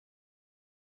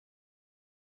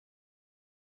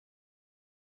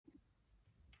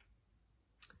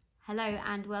Hello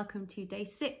and welcome to day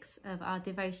 6 of our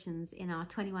devotions in our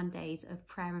 21 days of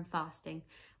prayer and fasting,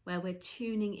 where we're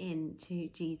tuning in to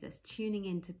Jesus, tuning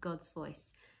into God's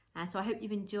voice. So I hope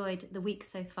you've enjoyed the week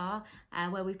so far,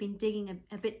 where we've been digging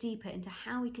a bit deeper into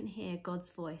how we can hear God's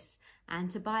voice. And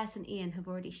Tobias and Ian have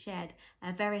already shared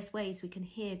various ways we can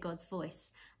hear God's voice.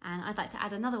 And I'd like to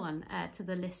add another one to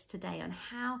the list today on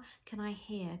how can I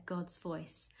hear God's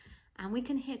voice. And we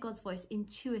can hear God's voice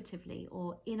intuitively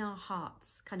or in our hearts,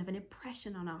 kind of an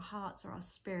impression on our hearts or our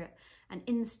spirit, an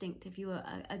instinct, if you were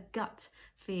a gut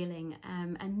feeling,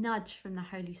 a nudge from the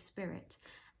Holy Spirit.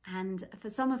 And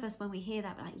for some of us, when we hear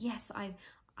that, we're like, yes, I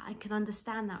can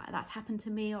understand that. That's happened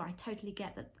to me, or I totally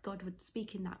get that God would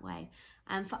speak in that way.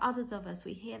 And for others of us,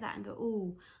 we hear that and go,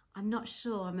 oh, I'm not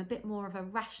sure. I'm a bit more of a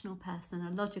rational person,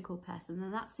 a logical person,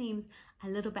 and that seems a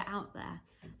little bit out there.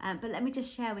 But let me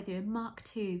just share with you in Mark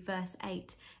 2, verse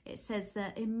 8, it says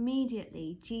that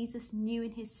immediately Jesus knew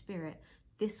in his spirit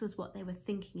this was what they were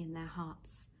thinking in their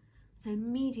hearts. So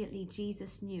immediately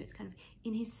Jesus knew. It's kind of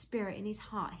in his spirit, in his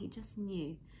heart, he just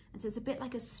knew. And so it's a bit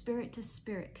like a spirit to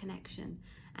spirit connection.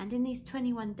 And in these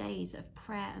 21 days of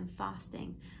prayer and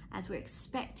fasting, as we're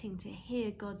expecting to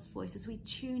hear God's voice, as we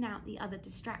tune out the other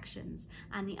distractions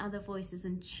and the other voices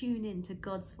and tune into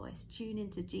God's voice, tune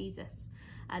into Jesus,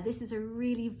 this is a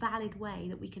really valid way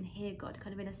that we can hear God,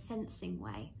 kind of in a sensing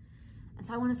way. And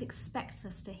so I want to expect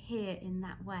us to hear in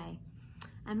that way.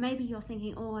 And maybe you're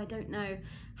thinking, oh, I don't know,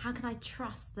 how can I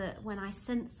trust that when I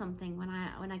sense something, when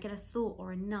I get a thought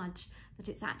or a nudge, that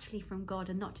it's actually from God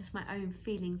and not just my own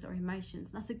feelings or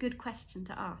emotions? And that's a good question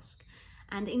to ask.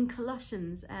 And in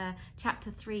Colossians chapter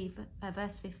 3,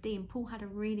 verse 15, Paul had a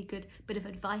really good bit of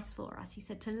advice for us. He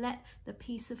said to let the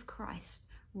peace of Christ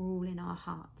rule in our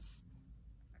hearts.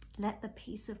 Let the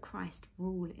peace of Christ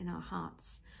rule in our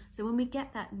hearts. So when we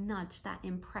get that nudge, that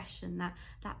impression, that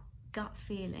gut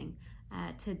feeling,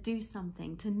 to do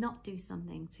something, to not do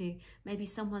something, to maybe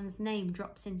someone's name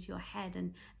drops into your head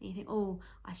and you think, oh,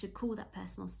 I should call that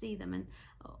person or see them. And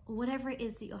whatever it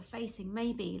is that you're facing,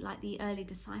 maybe like the early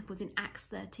disciples in Acts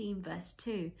 13 verse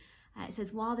 2, it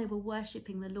says, while they were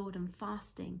worshipping the Lord and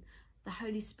fasting, the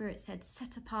Holy Spirit said,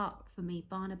 set apart for me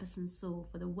Barnabas and Saul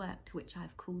for the work to which I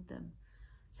have called them.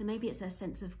 So maybe it's a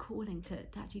sense of calling to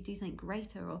actually do something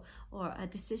greater, or a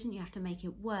decision you have to make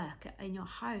at work, in your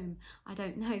home, I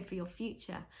don't know, for your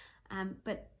future.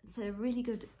 But it's a really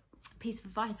good piece of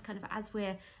advice, kind of as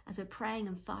we're praying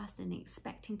and fasting,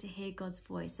 expecting to hear God's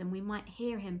voice, and we might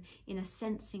hear him in a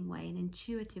sensing way, an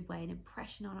intuitive way, an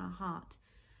impression on our heart.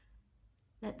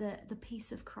 Let the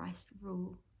peace of Christ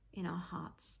rule in our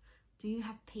hearts. Do you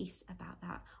have peace about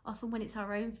that? Often when it's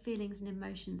our own feelings and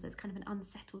emotions, there's kind of an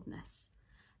unsettledness.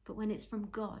 But when it's from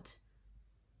God,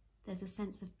 there's a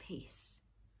sense of peace.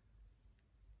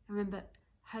 And remember,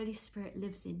 Holy Spirit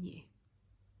lives in you.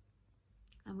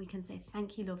 And we can say,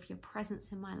 thank you, Lord, for your presence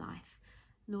in my life.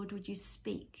 Lord, would you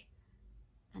speak?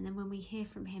 And then when we hear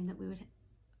from him, that we would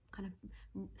kind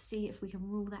of see if we can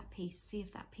rule that peace, see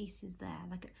if that peace is there,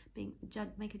 like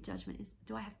make a judgment.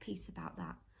 Do I have peace about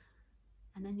that?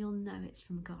 And then you'll know it's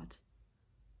from God.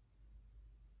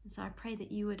 And so I pray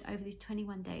that you would, over these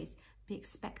 21 days, be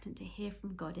expectant to hear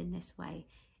from God in this way.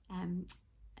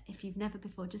 If you've never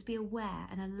before, just be aware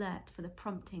and alert for the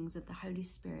promptings of the Holy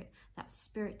Spirit, that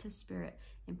spirit to spirit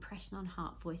impression on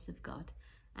heart voice of God.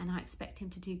 And I expect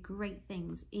him to do great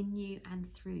things in you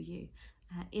and through you,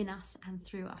 in us and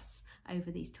through us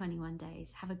over these 21 days.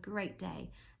 Have a great day,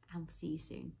 and we'll see you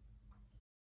soon.